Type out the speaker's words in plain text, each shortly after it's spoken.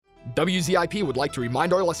WZIP would like to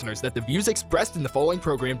remind our listeners that the views expressed in the following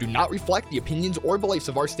program do not reflect the opinions or beliefs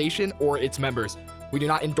of our station or its members. We do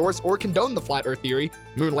not endorse or condone the flat earth theory,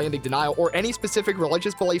 moon landing denial, or any specific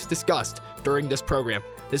religious beliefs discussed during this program.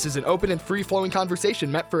 This is an open and free-flowing conversation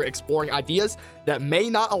meant for exploring ideas that may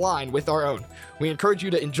not align with our own. We encourage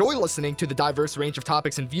you to enjoy listening to the diverse range of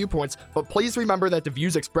topics and viewpoints, but please remember that the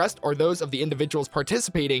views expressed are those of the individuals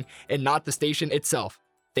participating and not the station itself.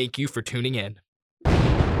 Thank you for tuning in.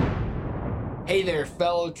 Hey there,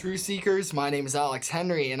 fellow truth seekers. My name is Alex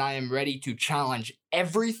Henry, and I am ready to challenge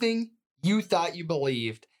everything you thought you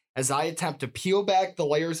believed as I attempt to peel back the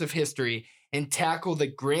layers of history and tackle the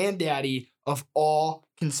granddaddy of all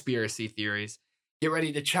conspiracy theories. Get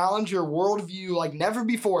ready to challenge your worldview like never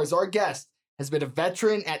before, as our guest has been a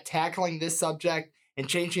veteran at tackling this subject and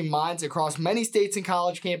changing minds across many states and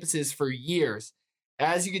college campuses for years.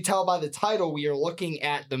 As you can tell by the title, we are looking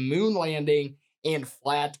at the moon landing and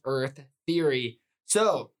flat earth theory.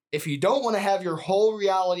 So, if you don't want to have your whole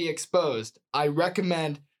reality exposed, I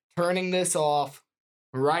recommend turning this off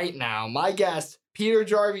right now. My guest, Peter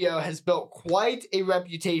Jarvio, has built quite a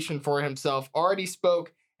reputation for himself. Already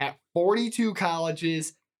spoke at 42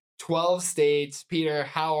 colleges, 12 states. Peter,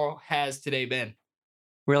 how has today been?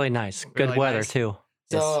 Really nice. Good Really weather, nice. too.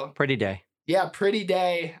 So, It's pretty day. Yeah, pretty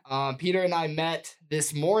day. Peter and I met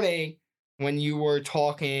this morning when you were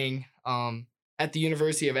talking at the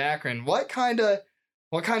University of Akron. What kind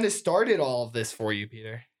of started all of this for you,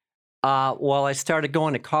 Peter? Well, I started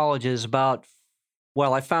going to colleges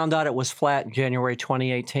I found out it was flat in January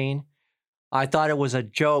 2018. I thought it was a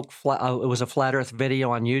joke. It was a flat earth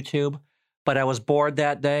video on YouTube, but I was bored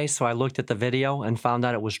that day, so I looked at the video and found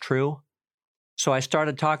out it was true. So I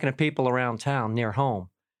started talking to people around town near home.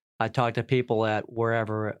 I talked to people at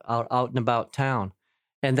wherever, out and about town.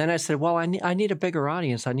 And then I said, well, I need a bigger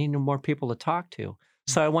audience. I need more people to talk to.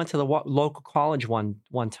 So I went to the local college one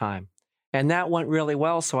time. And that went really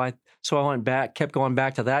well. So I went back, kept going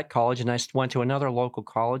back to that college, and I went to another local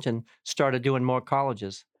college and started doing more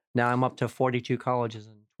colleges. Now I'm up to 42 colleges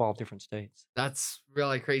in 12 different states. That's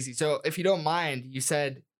really crazy. So if you don't mind, you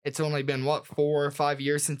said it's only been, 4 or 5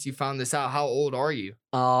 years since you found this out. How old are you?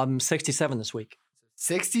 I'm 67 this week.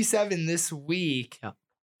 67 this week. Yeah.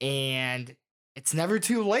 And it's never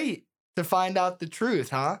too late to find out the truth,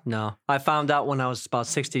 huh? No. I found out when I was about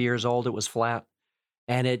 60 years old it was flat.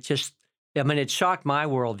 And it shocked my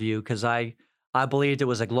worldview because I believed it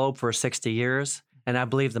was a globe for 60 years. And I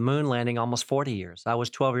believed the moon landing almost 40 years. I was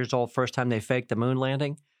 12 years old first time they faked the moon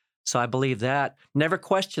landing. So I believed that. Never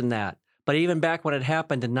questioned that. But even back when it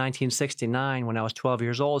happened in 1969, when I was 12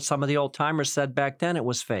 years old, some of the old timers said back then it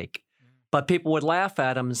was fake. But people would laugh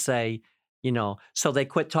at them and say, so they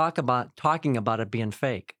quit talking about it being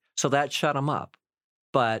fake. So that shut them up.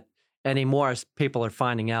 But anymore, people are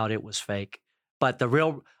finding out it was fake. But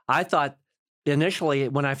I thought initially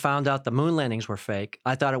when I found out the moon landings were fake,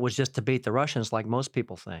 I thought it was just to beat the Russians like most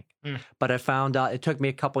people think. But I found out, it took me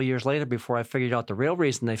a couple years later before I figured out the real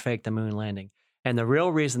reason they faked the moon landing. And the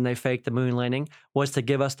real reason they faked the moon landing was to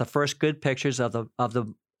give us the first good pictures of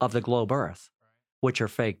the globe Earth, which are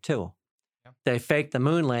fake too. Yep. They faked the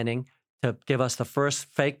moon landing to give us the first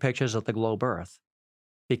fake pictures of the globe Earth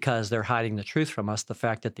because they're hiding the truth from us, the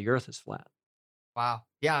fact that the Earth is flat. Wow.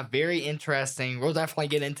 Yeah, very interesting. We'll definitely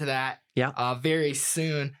get into that very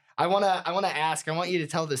soon. I want you to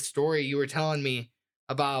tell the story you were telling me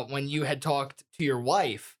about when you had talked to your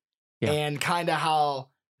wife and kind of how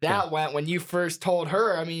that went when you first told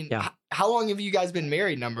her. I mean, how long have you guys been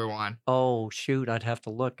married, number one? Oh, shoot. I'd have to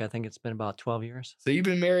look. I think it's been about 12 years. So you've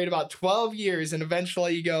been married about 12 years, and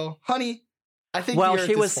eventually you go, honey, I think the Earth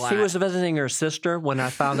is flat. She was visiting her sister when I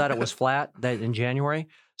found out it was flat in January.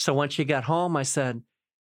 So when she got home, I said,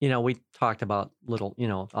 we talked about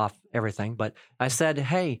off everything. But I said,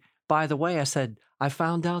 hey, by the way, I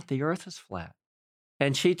found out the Earth is flat.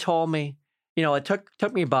 And she told me, it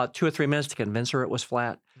took me about 2 or 3 minutes to convince her it was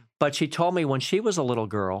flat. But she told me when she was a little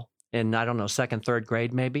girl in, I don't know, 2nd, 3rd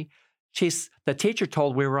grade maybe, the teacher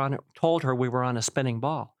told her we were on a spinning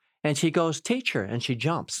ball. And she goes, teacher, and she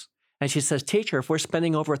jumps. And she says, teacher, if we're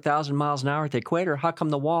spinning over 1,000 miles an hour at the equator, how come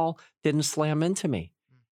the wall didn't slam into me?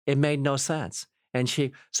 It made no sense. And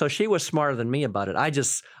she was smarter than me about it. I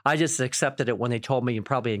just accepted it when they told me,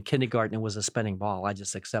 probably in kindergarten, it was a spinning ball. I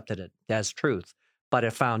just accepted it as truth. But I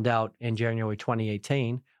found out in January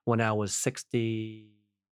 2018 when I was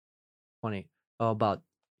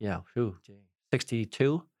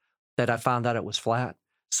 62, that I found out it was flat.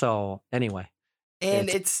 So anyway. And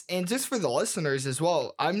just for the listeners as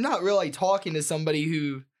well, I'm not really talking to somebody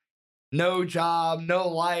who no job, no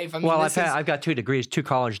life. I mean, Well, this is I've got 2 degrees, 2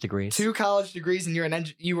 college degrees. 2 college degrees, and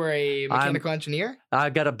you were a mechanical engineer? I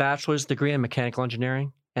got a bachelor's degree in mechanical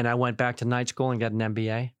engineering, and I went back to night school and got an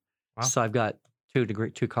MBA. Wow. So I've got 2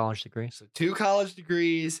 college degrees. So 2 college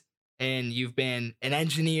degrees, and you've been an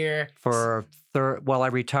engineer For I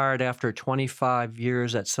retired after 25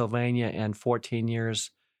 years at Sylvania and 14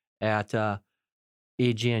 years at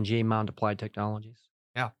EG&G, Mount Applied Technologies.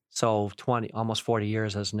 Yeah. So almost 40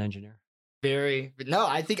 years as an engineer. No,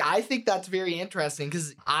 I think that's very interesting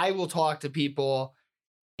because I will talk to people,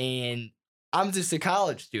 and I'm just a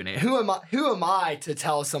college student. Who am I to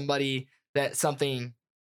tell somebody that something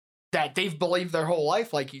that they've believed their whole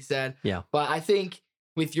life, like you said? Yeah. But I think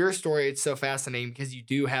with your story, it's so fascinating because you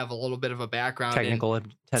do have a little bit of a background Technical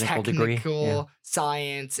degree. technical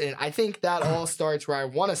science, and I think that all starts where I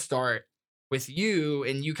want to start with you.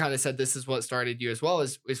 And you kind of said this is what started you as well,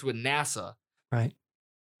 is with NASA. Right.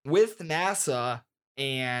 With NASA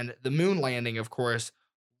and the moon landing, of course,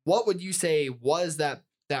 what would you say was that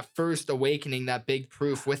first awakening, that big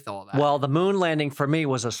proof with all that? Well, the moon landing for me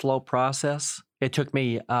was a slow process. It took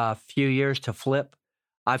me a few years to flip.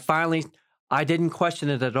 I didn't question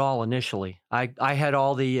it at all initially. I had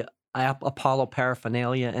all the Apollo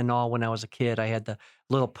paraphernalia and all when I was a kid. I had the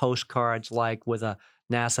little postcards like with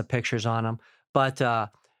NASA pictures on them. But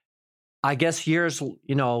I guess years,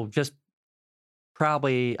 just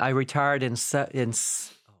probably I retired in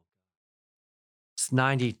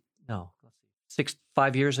 90, no,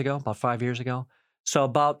 5 years ago, about 5 years ago. So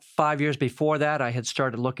about 5 years before that, I had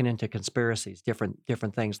started looking into conspiracies, different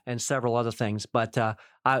things, and several other things. But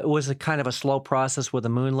it was a kind of a slow process with the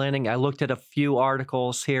moon landing. I looked at a few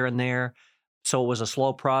articles here and there, so it was a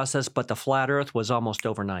slow process. But the flat Earth was almost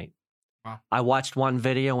overnight. Wow. I watched one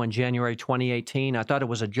video in January 2018. I thought it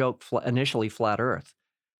was a joke, initially flat Earth,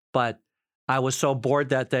 but I was so bored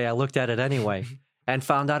that day, I looked at it anyway and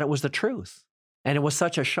found out it was the truth. And it was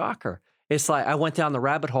such a shocker. It's like I went down the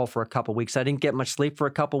rabbit hole for a couple of weeks. I didn't get much sleep for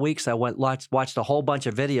a couple of weeks. I watched a whole bunch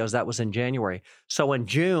of videos. That was in January. So in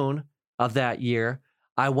June of that year,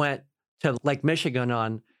 I went to Lake Michigan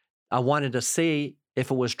I wanted to see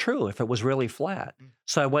if it was true, if it was really flat.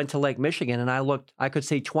 So I went to Lake Michigan and I could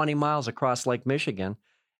see 20 miles across Lake Michigan.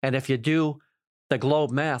 And if you do the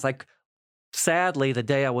globe math, sadly, the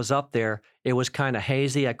day I was up there, it was kind of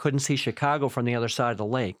hazy. I couldn't see Chicago from the other side of the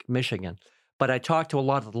lake, Michigan. But I talked to a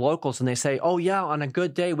lot of the locals, and they say, oh, yeah, on a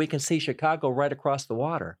good day, we can see Chicago right across the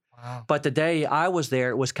water. Wow. But the day I was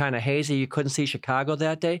there, it was kind of hazy. You couldn't see Chicago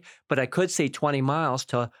that day, but I could see 20 miles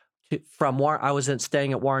from where I was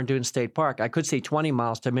staying at Warren Dunes State Park. I could see 20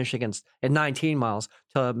 miles to Michigan and 19 miles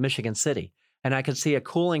to Michigan City. And I could see a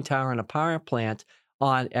cooling tower and a power plant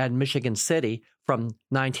at Michigan City from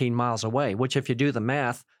 19 miles away, which if you do the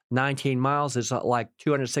math, 19 miles is like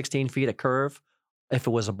 216 feet of curve if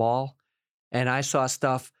it was a ball. And I saw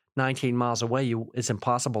stuff 19 miles away it's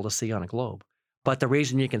impossible to see on a globe. But the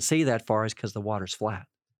reason you can see that far is because the water's flat.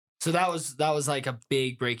 So that was like a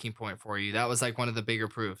big breaking point for you. That was like one of the bigger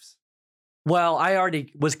proofs. Well, I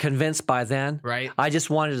already was convinced by then. Right. I just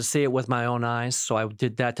wanted to see it with my own eyes, so I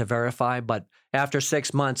did that to verify. But after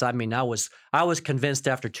 6 months, I was convinced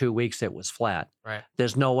after 2 weeks it was flat. Right.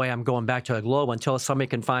 There's no way I'm going back to a globe until somebody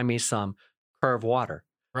can find me some curved water.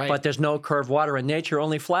 Right. But there's no curved water in nature,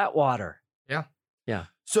 only flat water. Yeah. Yeah.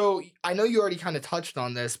 So I know you already kind of touched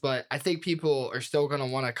on this, but I think people are still going to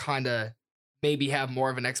want to kind of maybe have more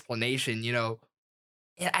of an explanation. And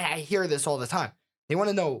I hear this all the time. They want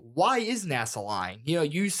to know, why is NASA lying?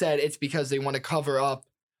 You said it's because they want to cover up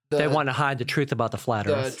they want to hide the truth about the flat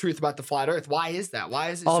Earth. The truth about the flat Earth. Why is that? Why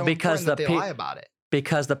is it so because important that they lie about it?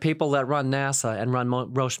 Because the people that run NASA and run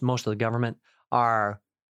most of the government are,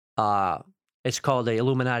 it's called the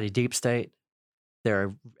Illuminati deep state.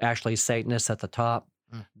 They're actually Satanists at the top.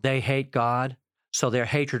 They hate God. So their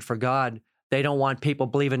hatred for God, they don't want people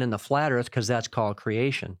believing in the flat Earth because that's called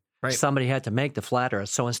creation. Right. Somebody had to make the flat Earth.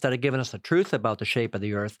 So instead of giving us the truth about the shape of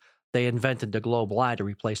the Earth, they invented the globe lie to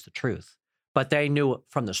replace the truth. But they knew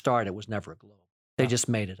from the start it was never a globe. They just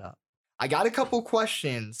made it up. I got a couple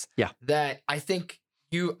questions that I think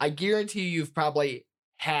I guarantee you've probably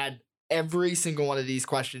had every single one of these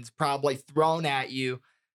questions probably thrown at you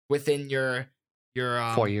within your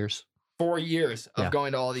 4 years. 4 years of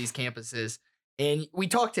going to all these campuses. And we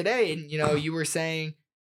talked today and, you were saying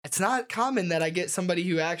it's not common that I get somebody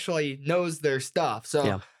who actually knows their stuff.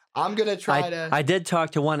 So I'm going to try to. I did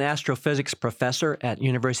talk to one astrophysics professor at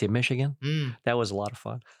University of Michigan. That was a lot of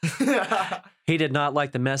fun. He did not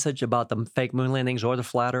like the message about the fake moon landings or the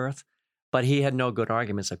flat Earth, but he had no good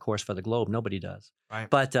arguments, of course, for the globe. Nobody does. Right.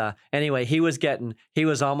 But anyway, he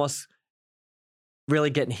was almost really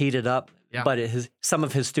getting heated up. Yeah. But some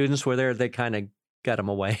of his students were there. They kind of got him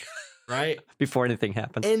away Right. before anything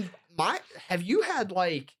happened. And have you had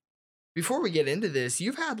like, before we get into this,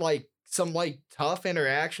 you've had like some like tough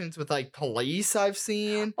interactions with like police I've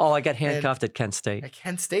seen. Oh, I got handcuffed at Kent State. At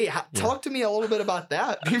Kent State. Talk to me a little bit about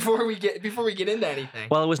that before we get into anything.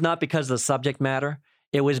 Well, it was not because of the subject matter.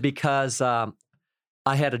 It was because I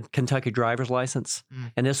had a Kentucky driver's license,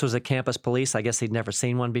 and this was a campus police. I guess he'd never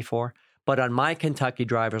seen one before. But on my Kentucky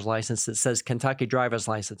driver's license, it says Kentucky driver's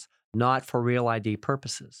license, not for real ID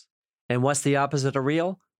purposes. And what's the opposite of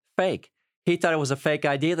real? Fake. He thought it was a fake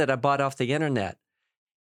ID that I bought off the internet.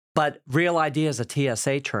 But real ID is a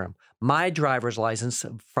TSA term. My driver's license,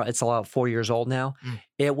 it's about 4 years old now,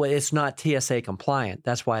 it's not TSA compliant.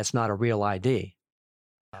 That's why it's not a real ID.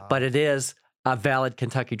 But it is a valid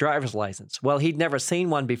Kentucky driver's license. Well, he'd never seen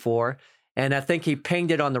one before, and I think he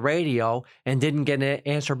pinged it on the radio and didn't get an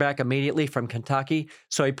answer back immediately from Kentucky,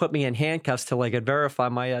 so he put me in handcuffs till I could verify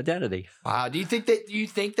my identity. Wow. Do you think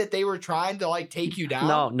that they were trying to like take you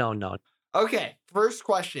down? No. Okay, first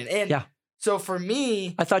question. And so for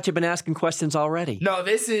me, I thought you'd been asking questions already. No,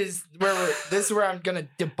 this is where I'm gonna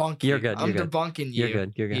debunk you. You're good. I'm debunking you. You're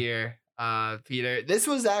good. Here, Peter. This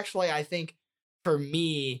was actually, I think, for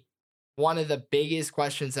me, one of the biggest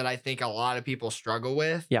questions that I think a lot of people struggle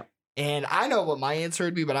with. Yep. And I know what my answer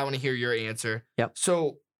would be, but I want to hear your answer. Yep.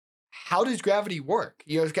 So, how does gravity work?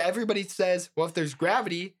 You know, everybody says, well, if there's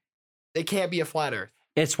gravity, it can't be a flat Earth.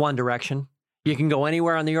 It's one direction. You can go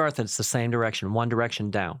anywhere on the Earth, and it's the same direction, one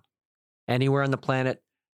direction down. Anywhere on the planet,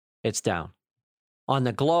 it's down. On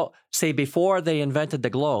the globe, see, before they invented the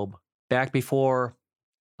globe, back before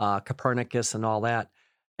Copernicus and all that,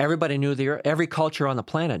 everybody knew every culture on the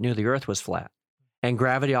planet knew the Earth was flat. And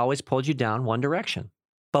gravity always pulled you down one direction.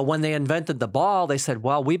 But when they invented the ball, they said,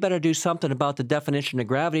 well, we better do something about the definition of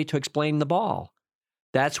gravity to explain the ball.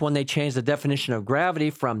 That's when they changed the definition of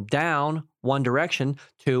gravity from down one direction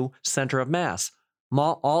to center of mass,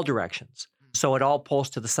 all directions. So it all pulls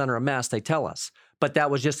to the center of mass, they tell us. But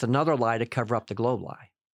that was just another lie to cover up the globe lie.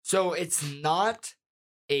 So it's not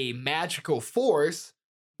a magical force.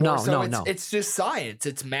 No. It's just science.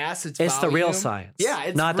 It's mass. It's the real science. Yeah,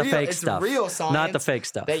 it's not real, the fake it's stuff. Real science. Not the fake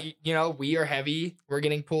stuff. That, you know, we are heavy. We're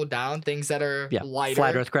getting pulled down. Things that are lighter.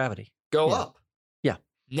 Flat Earth gravity. Go up. Yeah.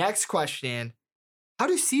 Next question. How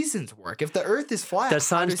do seasons work? If the Earth is flat, the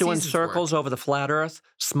sun's doing circles over the flat Earth.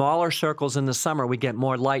 Smaller circles in the summer, we get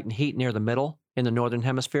more light and heat near the middle in the northern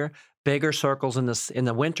hemisphere. Bigger circles in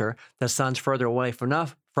the winter, the sun's further away from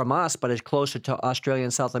us, but is closer to Australia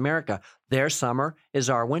and South America. Their summer is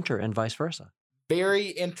our winter, and vice versa. Very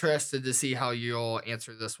interested to see how you'll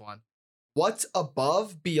answer this one. What's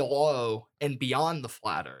above, below, and beyond the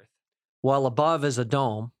flat Earth? Well, above is a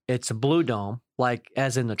dome. It's a blue dome, like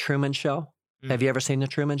as in the Truman Show. Have you ever seen the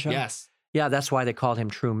Truman Show? Yes. Yeah, that's why they called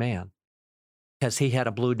him True Man. Because he had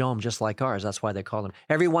a blue dome just like ours. That's why they called him.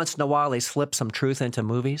 Every once in a while, they slip some truth into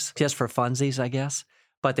movies, just for funsies, I guess.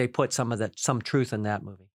 But they put some truth in that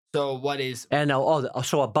movie. So what is... And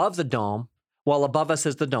so above the dome, well, above us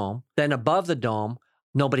is the dome. Then above the dome,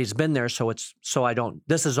 nobody's been there,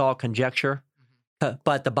 this is all conjecture.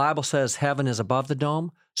 But the Bible says heaven is above the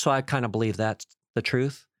dome, so I kind of believe that's the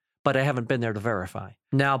truth. But I haven't been there to verify.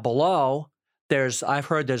 Now below... I've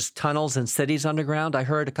heard there's tunnels and cities underground. I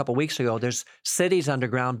heard a couple weeks ago there's cities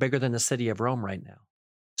underground bigger than the city of Rome right now.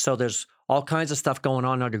 So there's all kinds of stuff going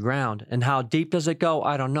on underground. And how deep does it go?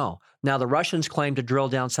 I don't know. Now the Russians claim to drill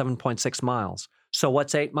down 7.6 miles. So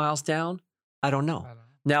what's 8 miles down? I don't know.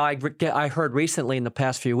 Now I heard recently in the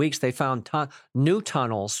past few weeks they found new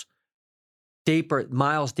tunnels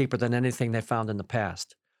miles deeper than anything they found in the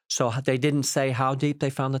past. So they didn't say how deep they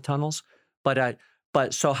found the tunnels,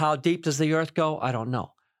 But so how deep does the earth go? I don't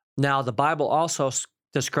know. Now, the Bible also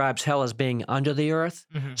describes hell as being under the earth.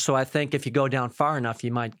 So I think if you go down far enough, you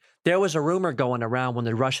might... There was a rumor going around when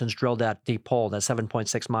the Russians drilled that deep hole, that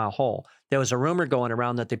 7.6 mile hole. There was a rumor going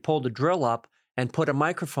around that they pulled the drill up and put a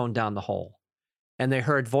microphone down the hole. And they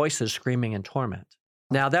heard voices screaming in torment.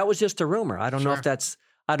 Now, that was just a rumor. I don't know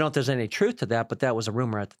if there's any truth to that, but that was a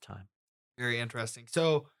rumor at the time. Very interesting.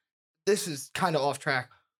 So this is kind of off track.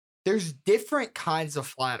 There's different kinds of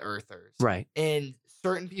flat earthers. Right. And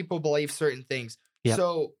certain people believe certain things. Yep.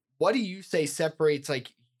 So what do you say separates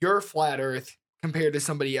like your flat earth compared to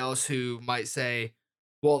somebody else who might say,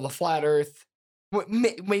 well, the flat earth,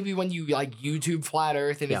 maybe when you like YouTube flat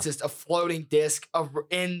earth and it's just a floating disc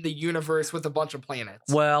in the universe with a bunch of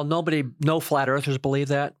planets. Well, no flat earthers believe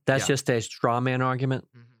that. That's just a straw man argument.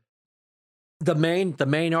 The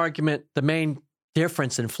main argument, the main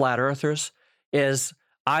difference in flat earthers is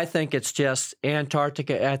I think it's just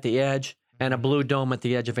Antarctica at the edge and a blue dome at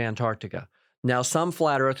the edge of Antarctica. Now, some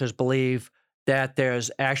flat earthers believe that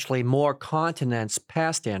there's actually more continents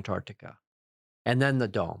past Antarctica and then the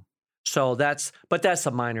dome. So that's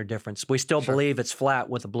a minor difference. We still believe it's flat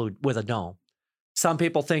with a dome. Some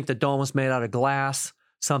people think the dome is made out of glass.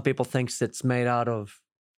 Some people think it's made out of,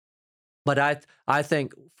 but I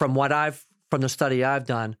think from the study I've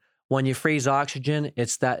done, when you freeze oxygen,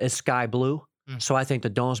 it's sky blue. So I think the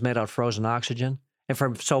dome's made out of frozen oxygen. And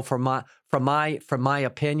from my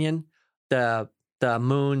opinion, the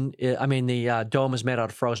dome is made out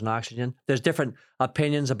of frozen oxygen. There's different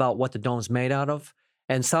opinions about what the dome's made out of,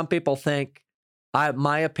 and some people think,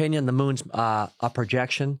 my opinion, the moon's a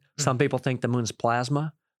projection. Some people think the moon's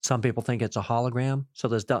plasma. Some people think it's a hologram. So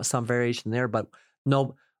there's some variation there, but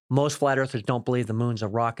no, most flat earthers don't believe the moon's a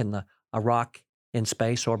rock in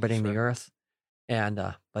space orbiting the Earth. And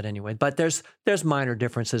but there's minor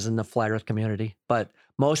differences in the flat Earth community. But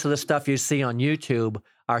most of the stuff you see on YouTube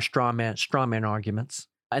are straw man arguments,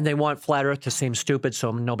 and they want flat Earth to seem stupid,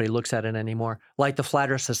 so nobody looks at it anymore. Like the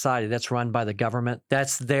Flat Earth Society, that's run by the government.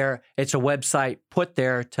 It's a website put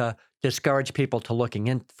there to discourage people from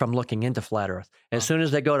looking into flat Earth. As soon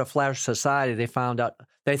as they go to Flat Earth Society,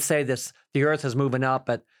 they say the Earth is moving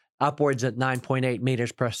upwards at 9.8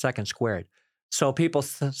 meters per second squared. So people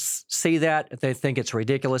see that, they think it's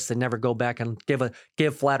ridiculous. They never go back and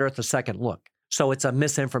give Flat Earth a second look. So it's a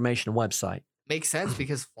misinformation website. Makes sense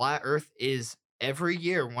because Flat Earth is every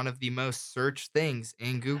year one of the most searched things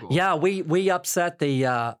in Google. Yeah, we upset the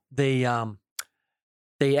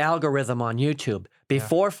algorithm on YouTube.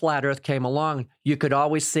 Before Flat Earth came along, you could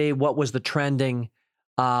always see what was the trending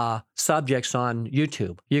subjects on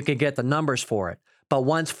YouTube. You could get the numbers for it. But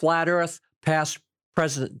once Flat Earth passed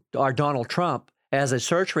President Donald Trump as a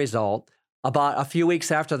search result, about a few weeks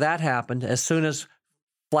after that happened, as soon as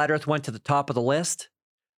Flat Earth went to the top of the list,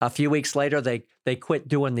 a few weeks later they quit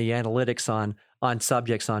doing the analytics on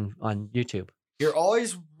subjects on YouTube. You're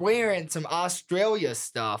always wearing some Australia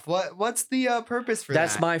stuff. What's the purpose for that?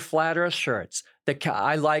 That's my Flat Earth shirts.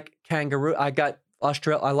 I like kangaroo. I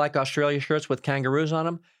like Australia shirts with kangaroos on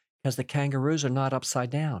them because the kangaroos are not upside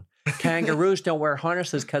down. Kangaroos don't wear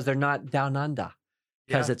harnesses because they're not down under.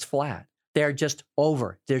 Because it's flat. They're just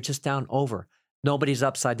over. They're just down over. Nobody's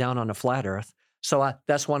upside down on a flat Earth. So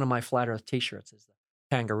that's one of my Flat Earth T-shirts is the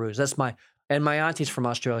kangaroos. And my auntie's from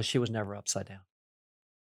Australia. She was never upside down.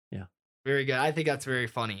 Yeah. Very good. I think that's very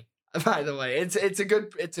funny. By the way, it's a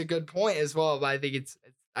good point as well. But I think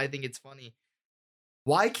it's funny.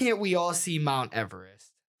 Why can't we all see Mount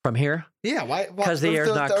Everest from here? Yeah. Why? Because the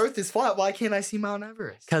Earth is flat. Why can't I see Mount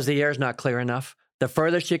Everest? Because the air's not clear enough. The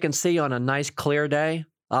furthest you can see on a nice clear day,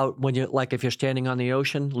 if you're standing on the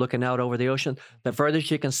ocean, looking out over the ocean, the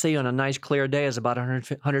furthest you can see on a nice clear day is about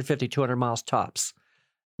 150, 200 miles tops.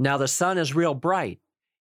 Now the sun is real bright.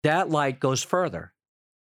 That light goes further.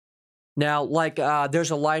 Now,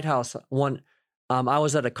 there's a lighthouse. I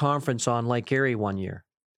was at a conference on Lake Erie one year,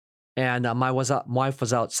 and my wife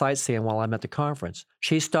was out sightseeing while I'm at the conference.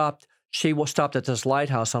 She stopped at this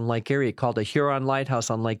lighthouse on Lake Erie called the Huron Lighthouse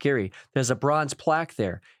on Lake Erie. There's a bronze plaque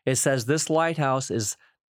there. It says this lighthouse is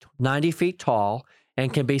 90 feet tall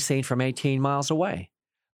and can be seen from 18 miles away.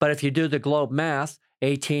 But if you do the globe math,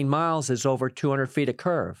 18 miles is over 200 feet of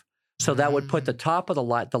curve. So that would put the top of the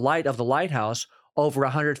light of the lighthouse over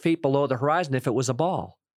 100 feet below the horizon if it was a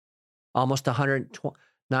ball. Almost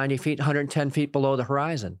 190 feet, 110 feet below the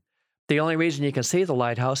horizon. The only reason you can see the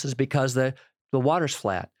lighthouse is because the water's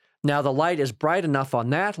flat. Now, the light is bright enough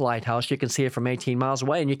on that lighthouse, you can see it from 18 miles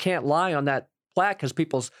away, and you can't lie on that plaque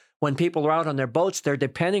because when people are out on their boats, they're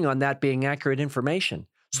depending on that being accurate information.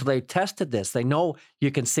 So they tested this. They know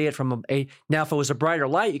you can see it from now, if it was a brighter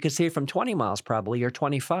light, you could see it from 20 miles probably, or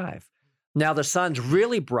 25. Now, the sun's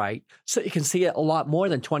really bright, so you can see it a lot more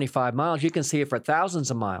than 25 miles. You can see it for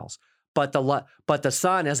thousands of miles. But the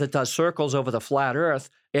sun, as it does circles over the flat Earth,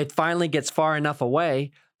 it finally gets far enough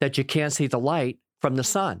away that you can't see the light from the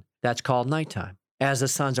sun. That's called nighttime, as the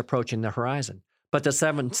sun's approaching the horizon. But the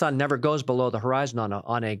sun never goes below the horizon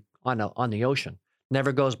on the ocean.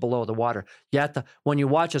 Never goes below the water. Yet when you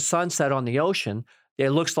watch a sunset on the ocean,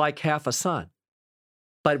 it looks like half a sun.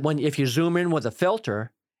 But if you zoom in with a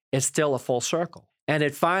filter, it's still a full circle. And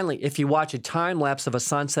it finally, if you watch a time lapse of a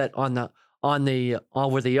sunset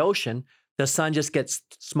over the ocean, the sun just gets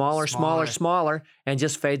smaller, and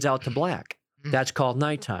just fades out to black. That's called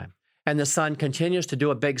nighttime. And the sun continues to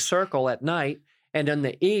do a big circle at night. And in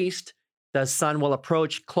the east, the sun will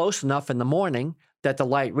approach close enough in the morning that the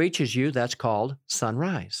light reaches you. That's called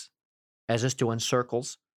sunrise, as it's doing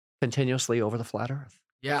circles continuously over the flat Earth.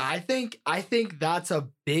 Yeah, I think that's a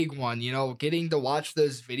big one, getting to watch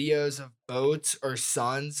those videos of boats or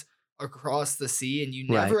suns across the sea and you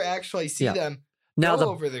Right. never actually see Yeah. them Now go the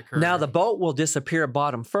over the now the current. boat will disappear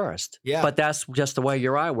bottom first, Yeah. but that's just the way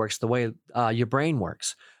your eye works, the way your brain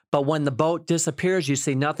works. But when the boat disappears, you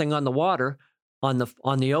see nothing on the water, on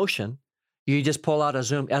the ocean. You just pull out a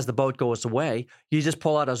zoom as the boat goes away. You just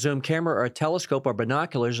pull out a zoom camera or a telescope or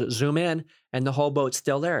binoculars, zoom in, and the whole boat's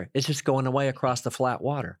still there. It's just going away across the flat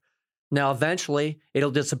water. Now, eventually,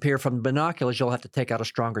 it'll disappear from the binoculars. You'll have to take out a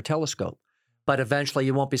stronger telescope. But eventually,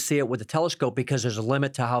 you won't be see it with the telescope because there's a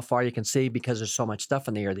limit to how far you can see because there's so much stuff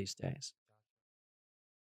in the air these days.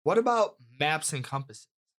 What about maps and compasses?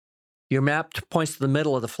 Your map points to the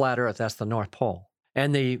middle of the flat Earth. That's the North Pole.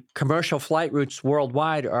 And the commercial flight routes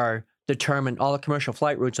worldwide are determined, all the commercial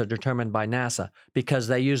flight routes are determined by NASA because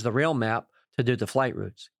they use the real map to do the flight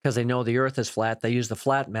routes. Because they know the Earth is flat, they use the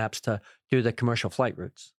flat maps to do the commercial flight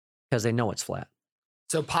routes because they know it's flat.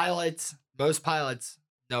 So most pilots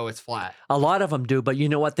know it's flat. A lot of them do, but you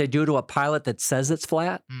know what they do to a pilot that says it's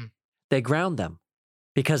flat? Mm. They ground them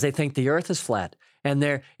because they think the Earth is flat. And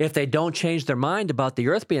if they don't change their mind about the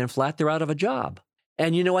Earth being flat, they're out of a job.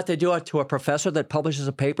 And you know what they do to a professor that publishes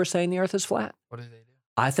a paper saying the Earth is flat? What do they do?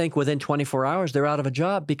 I think within 24 hours, they're out of a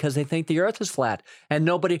job because they think the Earth is flat. And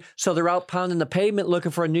so they're out pounding the pavement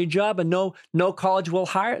looking for a new job, and no college will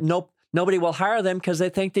hire, nobody will hire them because they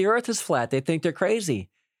think the Earth is flat. They think they're crazy.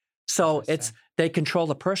 So they control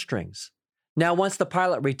the purse strings. Now, once the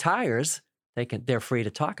pilot retires, they're free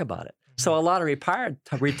to talk about it. Mm-hmm. So a lot of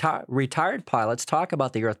retired pilots talk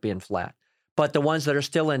about the Earth being flat, but the ones that are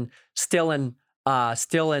still in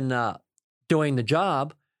doing the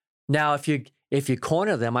job, now if you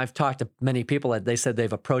corner them, I've talked to many people that they said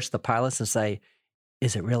they've approached the pilots and say,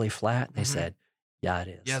 "Is it really flat?" And they said, "Yeah, it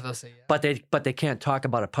is." Yeah, they'll say yeah. But they can't talk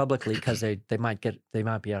about it publicly because they might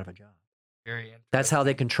be out of a job. Very interesting. That's how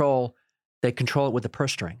they control it with the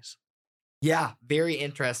purse strings. Yeah, very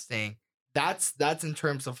interesting. That's in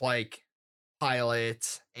terms of like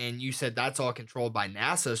pilots, and you said that's all controlled by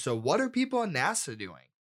NASA. So what are people in NASA doing?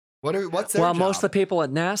 What's their job? Most of the people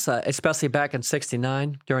at NASA, especially back in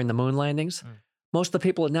 '69 during the moon landings, most of the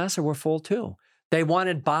people at NASA were full too. They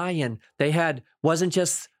wanted buy-in. Wasn't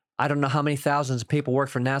just, I don't know how many thousands of people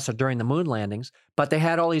worked for NASA during the moon landings, but they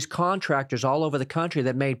had all these contractors all over the country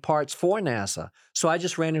that made parts for NASA. So I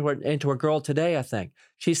just ran into a girl today, I think.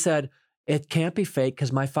 She said, "It can't be fake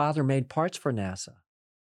because my father made parts for NASA."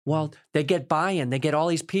 Well, they get buy-in. They get all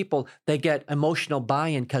these people. They get emotional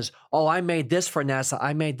buy-in because, I made this for NASA.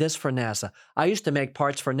 I made this for NASA. I used to make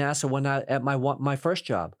parts for NASA at my first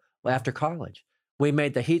job after college. We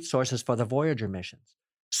made the heat sources for the Voyager missions.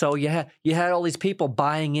 So you had all these people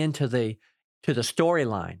buying into the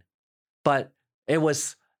storyline, but it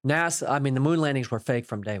was NASA. I mean, the moon landings were fake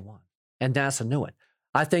from day one, and NASA knew it.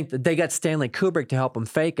 I think that they got Stanley Kubrick to help him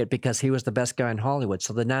fake it because he was the best guy in Hollywood.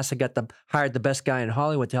 So the NASA hired the best guy in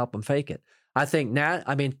Hollywood to help him fake it. I think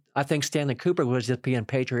Stanley Kubrick was just being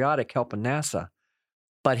patriotic, helping NASA,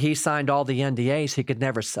 but he signed all the NDAs. He could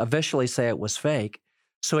never officially say it was fake.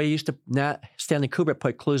 So Stanley Kubrick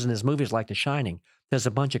put clues in his movies like The Shining. There's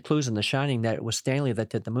a bunch of clues in The Shining that it was Stanley that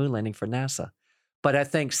did the moon landing for NASA. But I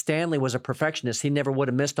think Stanley was a perfectionist. He never would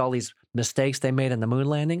have missed all these mistakes they made in the moon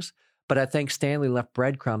landings. But I think Stanley left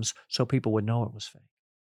breadcrumbs so people would know it was fake.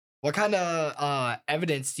 What kind of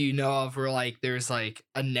evidence do you know of where like there's like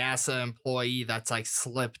a NASA employee that's like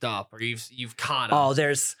slipped up or you've caught him? Oh,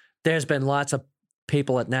 there's been lots of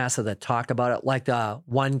people at NASA that talk about it. Like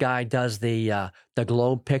one guy does the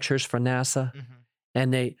globe pictures for NASA,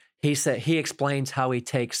 and he explains how he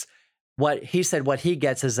takes what he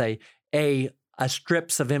gets is a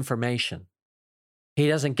strips of information. He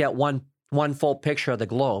doesn't get one full picture of the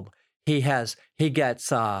globe. He gets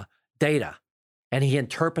data, and he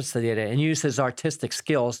interprets the data and uses his artistic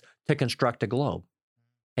skills to construct a globe.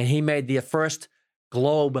 And he made the first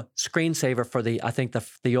globe screensaver for the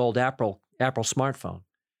old Apple smartphone.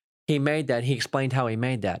 He made that. He explained how he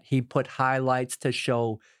made that. He put highlights to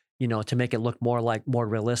show, to make it look more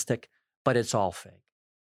realistic, but it's all fake.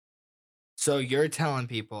 So you're telling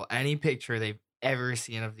people any picture they've ever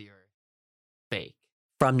seen of the Earth, fake.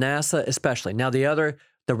 From NASA especially. Now the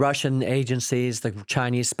Russian agencies, the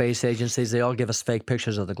Chinese space agencies, they all give us fake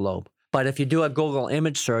pictures of the globe. But if you do a Google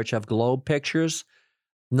image search of globe pictures,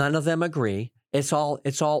 none of them agree. It's all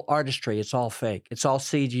artistry. It's all fake. It's all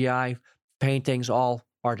CGI paintings, all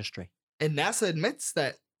artistry. And NASA admits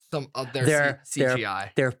that some of their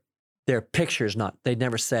CGI. They're pictures, they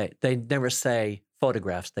never say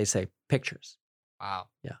photographs. They say pictures. Wow.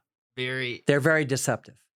 Yeah. They're very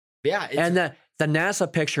deceptive. Yeah. And The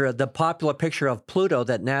NASA picture, the popular picture of Pluto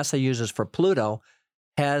that NASA uses for Pluto,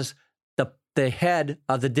 has the head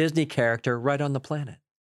of the Disney character right on the planet.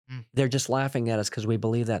 Mm. They're just laughing at us because we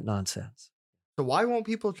believe that nonsense. So why won't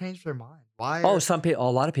people change their mind? Why? Oh,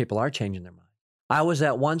 a lot of people are changing their mind. I was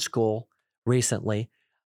at one school recently.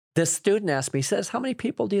 This student asked me, he says, how many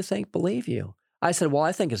people do you think believe you? I said, well,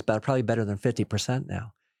 I think it's probably better than 50%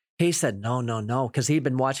 now. He said, no, because he'd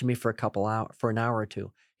been watching me for an hour or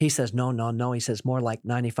two. He says, no. He says, more like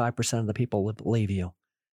 95% of the people would believe you.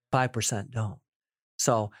 5% don't.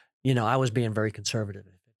 So, I was being very conservative.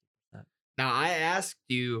 Now, I asked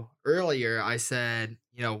you earlier, I said,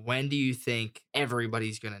 when do you think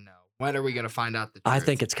everybody's going to know? When are we going to find out the truth? I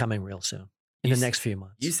think it's coming real soon, in the next few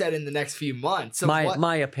months. You said in the next few months. So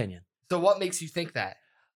my opinion. So what makes you think that?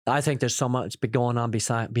 I think there's so much going on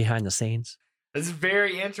behind the scenes. It's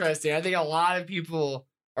very interesting. I think a lot of people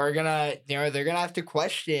are going to, they're going to have to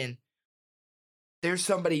question. There's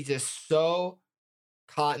somebody just so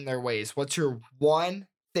caught in their ways. What's your one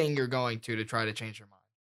thing you're going to try to change your mind?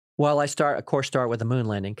 Well, I start with the moon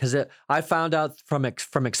landing because I found out from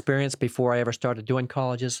experience before I ever started doing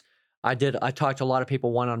colleges. I talked to a lot of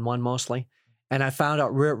people one-on-one mostly, and I found out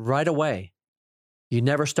right away, you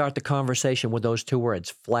never start the conversation with those two words,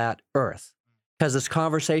 flat earth, because this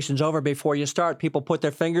conversation's over before you start. People put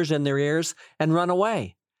their fingers in their ears and run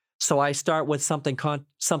away. So I start with something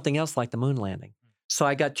else like the moon landing. So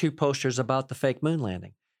I got 2 posters about the fake moon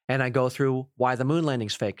landing, and I go through why the moon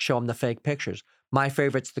landing's fake, show them the fake pictures. My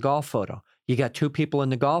favorite's the golf photo. You got 2 people in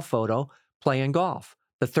the golf photo playing golf.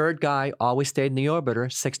 The third guy always stayed in the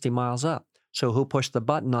orbiter 60 miles up. So who pushed the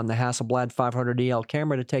button on the Hasselblad 500 EL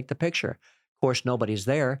camera to take the picture? Of course, nobody's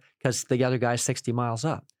there because the other guy's 60 miles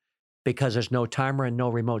up because there's no timer and no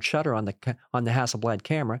remote shutter on the Hasselblad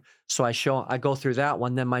camera. So I go through that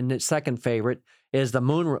one. Then my second favorite is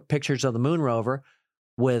the pictures of the moon rover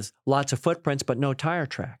with lots of footprints but no tire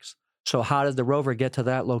tracks. So how did the rover get to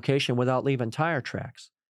that location without leaving tire tracks?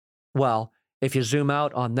 Well, if you zoom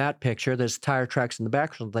out on that picture, there's tire tracks in the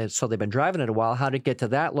background, so they've been driving it a while. How did it get to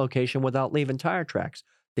that location without leaving tire tracks?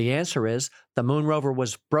 The answer is the moon rover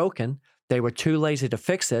was broken. They were too lazy to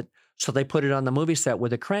fix it, so they put it on the movie set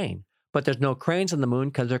with a crane. But there's no cranes on the moon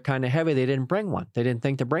because they're kind of heavy. They didn't bring one. They didn't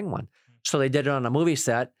think to bring one. So they did it on a movie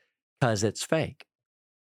set because it's fake.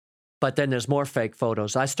 But then there's more fake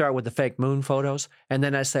photos. I start with the fake moon photos, and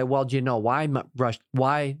then I say, well, do you know why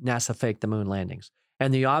NASA faked the moon landings?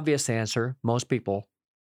 And the obvious answer most people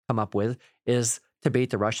come up with is to beat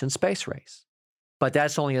the Russian space race. But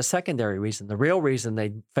that's only a secondary reason. The real reason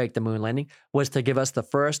they faked the moon landing was to give us the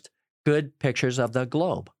first good pictures of the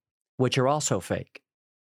globe, which are also fake,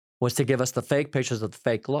 was to give us the fake pictures of the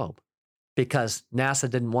fake globe because NASA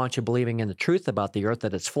didn't want you believing in the truth about the Earth,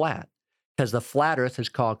 that it's flat. Because the flat Earth is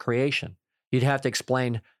called creation. You'd have to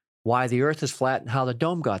explain why the Earth is flat and how the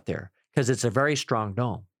dome got there, because it's a very strong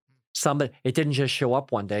dome. It didn't just show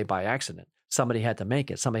up one day by accident. Somebody had to make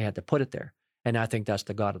it. Somebody had to put it there. And I think that's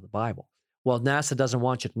the God of the Bible. Well, NASA doesn't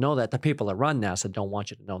want you to know that. The people that run NASA don't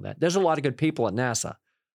want you to know that. There's a lot of good people at NASA.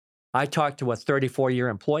 I talked to a 34-year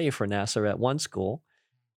employee for NASA at one school.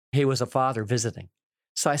 He was a father visiting.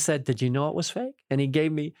 So I said, did you know it was fake? And he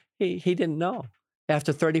gave me, he didn't know.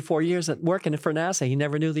 After 34 years at working for NASA, he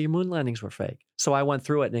never knew the moon landings were fake. So I went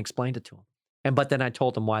through it and explained it to him. But then I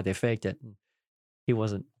told him why they faked it. And he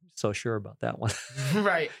wasn't so sure about that one.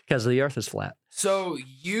 Right. Because the Earth is flat. So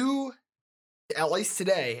you, at least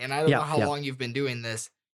today, and I don't know how long you've been doing this,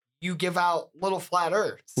 you give out little flat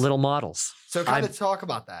Earths. Little models. So kind of talk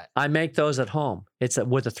about that. I make those at home. It's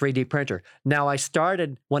with a 3D printer. Now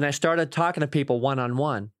when I started talking to people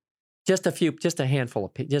one-on-one, just a handful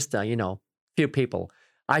of people, few people.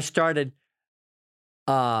 I started.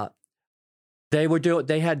 They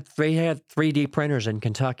had 3D printers in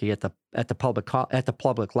Kentucky at the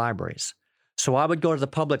public libraries. So I would go to the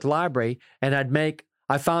public library and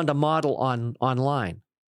I found a model online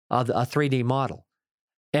of a 3D model,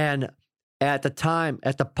 and at the time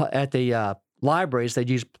at the libraries they'd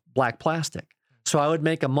use black plastic. So I would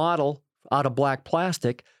make a model out of black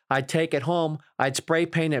plastic. I'd take it home. I'd spray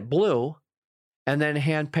paint it blue, and then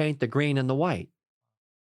hand paint the green and the white.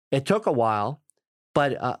 It took a while,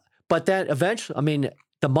 but then eventually,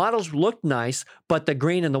 the models looked nice, but the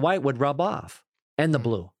green and the white would rub off, and the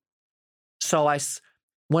blue. So especially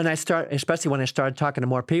when I started talking to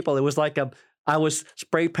more people, it was like I was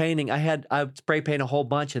spray painting. I would spray paint a whole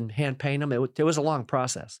bunch and hand paint them. It was a long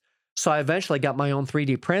process. So I eventually got my own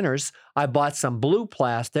 3D printers. I bought some blue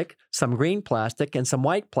plastic, some green plastic, and some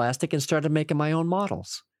white plastic and started making my own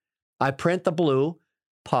models. I print the blue,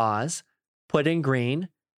 pause, put in green,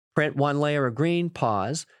 print one layer of green,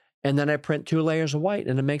 pause, and then I print 2 layers of white,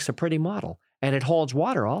 and it makes a pretty model. And it holds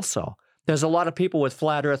water also. There's a lot of people with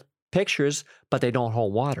flat Earth pictures, but they don't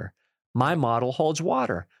hold water. My model holds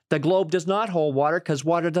water. The globe does not hold water because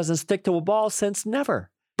water doesn't stick to a ball since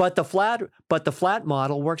never. But the flat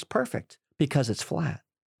model works perfect because it's flat,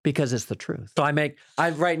 because it's the truth. So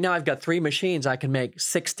right now I've got 3 machines. I can make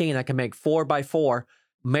 16. I can make 4x4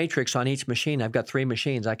 matrix on each machine. I've got 3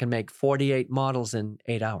 machines. I can make 48 models in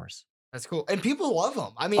 8 hours. That's cool. And people love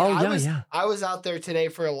them. I mean, I was out there today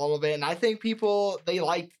for a little bit, and I think people, they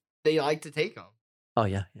like to take them. Oh,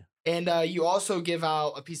 yeah. And you also give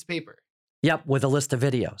out a piece of paper. Yep, with a list of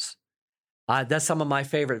videos. That's some of my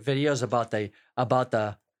favorite videos about the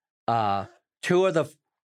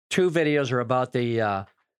 2 videos are about the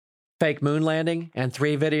fake moon landing, and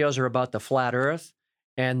 3 videos are about the flat Earth.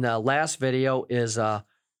 And the last video is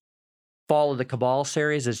Follow the Cabal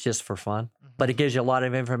series. It's just for fun, but it gives you a lot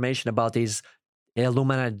of information about these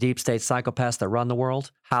Illuminati deep state psychopaths that run the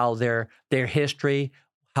world, how their history,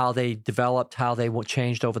 how they developed, how they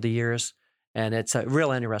changed over the years. And it's a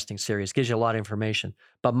real interesting series. Gives you a lot of information.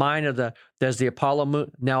 But mine are there's the Apollo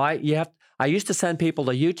moon. Now I used to send people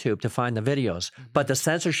to YouTube to find the videos, but the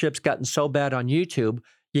censorship's gotten so bad on YouTube,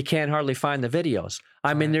 you can't hardly find the videos.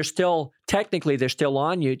 I mean, they're still on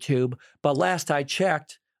YouTube, but last I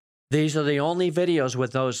checked, these are the only videos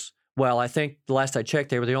with those. Well, I think the last I checked,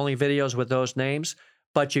 they were the only videos with those names,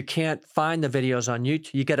 but you can't find the videos on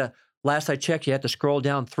YouTube. Last I checked, you had to scroll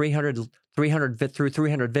down 300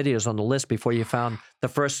 videos on the list before you found the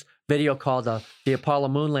first video called the Apollo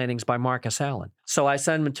Moon Landings by Marcus Allen. So I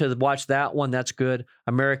sent them to watch that one. That's good.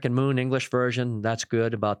 American Moon, English version. That's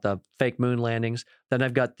good, about the fake moon landings. Then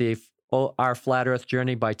I've got Our Flat Earth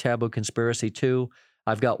Journey by Taboo Conspiracy 2.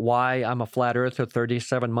 I've got Why I'm a Flat Earther,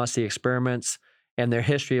 37 Must-See Experiments, and Their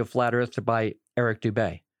History of Flat Earth by Eric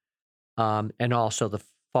Dubé. And also the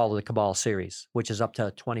Follow the Cabal series, which is up to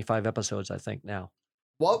 25 episodes, I think, now.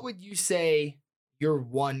 What would you say your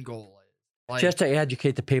one goal is? Just to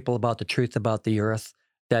educate the people about the truth about the Earth,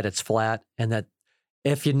 that it's flat, and that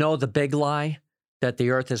if you know the big lie, that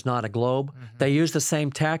the Earth is not a globe, they use the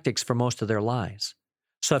same tactics for most of their lies.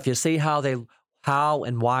 So if you see how they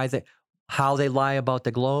lie about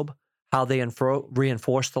the globe, how they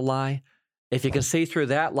reinforce the lie, if you can see through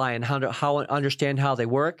that lie and understand how they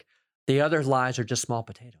work, the other lies are just small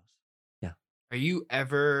potatoes. Yeah. Are you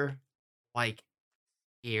ever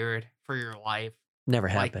scared for your life? Never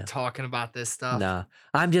have been. Talking about this stuff? Nah.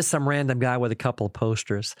 I'm just some random guy with a couple of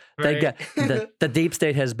posters. Right? The deep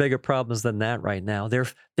state has bigger problems than that right now.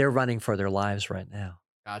 They're running for their lives right now.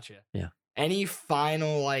 Gotcha. Yeah. Any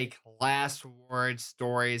final last word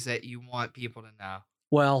stories that you want people to know?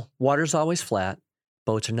 Well, water's always flat.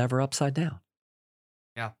 Boats are never upside down.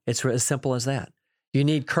 Yeah. It's as simple as that. You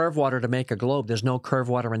need curved water to make a globe. There's no curved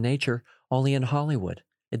water in nature, only in Hollywood.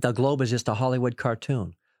 The globe is just a Hollywood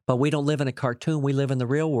cartoon. But we don't live in a cartoon. We live in the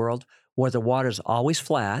real world where the water's always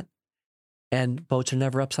flat and boats are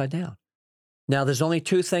never upside down. Now, there's only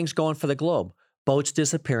 2 things going for the globe. Boats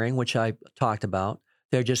disappearing, which I talked about.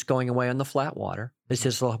 They're just going away on the flat water. It's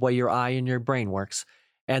just the way your eye and your brain works.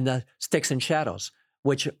 And the sticks and shadows,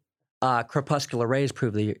 which crepuscular rays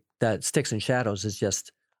prove that sticks and shadows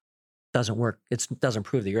doesn't work. It doesn't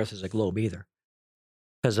prove the Earth is a globe either,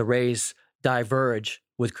 because the rays diverge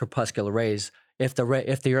with crepuscular rays. If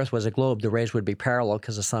the Earth was a globe, the rays would be parallel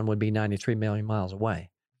because the sun would be 93 million miles away.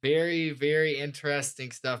 Very, very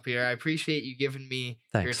interesting stuff, Peter. I appreciate you giving me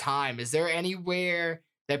your time. Is there anywhere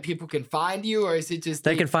that people can find you, or is it just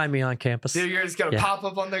they can find me on campus? You're just gonna pop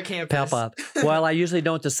up on their campus. Pop up. Well, I usually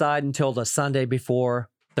don't decide until the Sunday before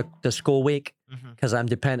the school week, because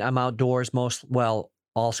I'm outdoors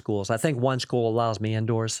all schools. I think one school allows me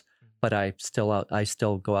indoors, but I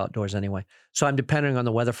still go outdoors anyway. So I'm depending on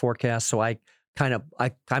the weather forecast. So I'm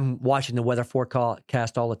watching the weather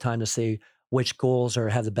forecast all the time to see which schools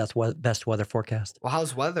have the best weather forecast. Well,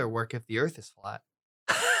 how's weather work if the Earth is flat?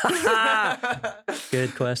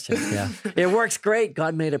 Good question. Yeah, it works great.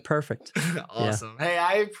 God made it perfect. Awesome. Yeah. Hey,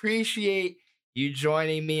 I appreciate you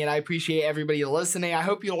joining me, and I appreciate everybody listening. I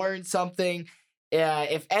hope you learned something.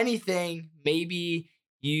 If anything, maybe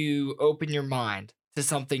you open your mind to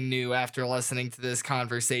something new after listening to this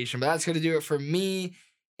conversation. But that's going to do it for me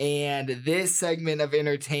and this segment of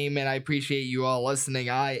entertainment. I appreciate you all listening.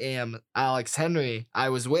 I am Alex Henry. I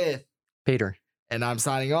was with Peter, and I'm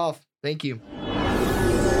signing off. Thank you.